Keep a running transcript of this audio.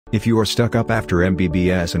If you are stuck up after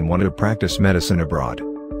MBBS and want to practice medicine abroad,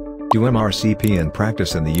 do MRCP and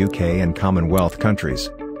practice in the UK and Commonwealth countries.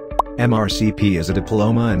 MRCP is a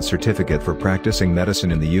diploma and certificate for practicing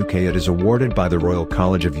medicine in the UK. It is awarded by the Royal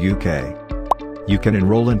College of UK. You can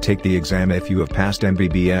enroll and take the exam if you have passed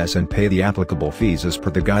MBBS and pay the applicable fees as per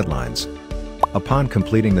the guidelines. Upon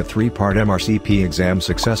completing the 3-part MRCP exam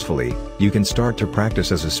successfully, you can start to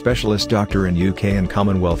practice as a specialist doctor in UK and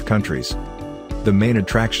Commonwealth countries. The main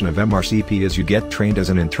attraction of MRCP is you get trained as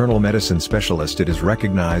an internal medicine specialist. It is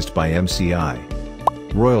recognized by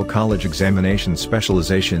MCI. Royal College examination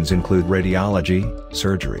specializations include radiology,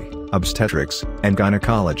 surgery, obstetrics, and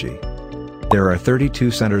gynecology. There are 32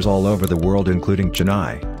 centers all over the world including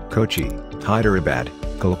Chennai, Kochi, Hyderabad,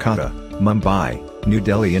 Kolkata, Mumbai, New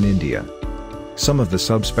Delhi and India. Some of the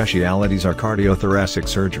subspecialties are cardiothoracic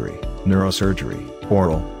surgery, neurosurgery,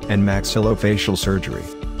 oral, and maxillofacial surgery,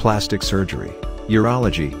 plastic surgery,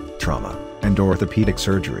 urology, trauma, and orthopedic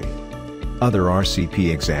surgery. Other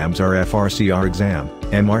RCP exams are FRCR exam,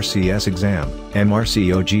 MRCS exam,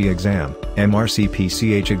 MRCOG exam,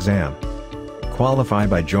 MRCPCH exam. Qualify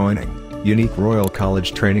by joining Unique Royal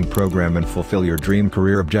College training program and fulfill your dream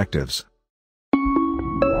career objectives.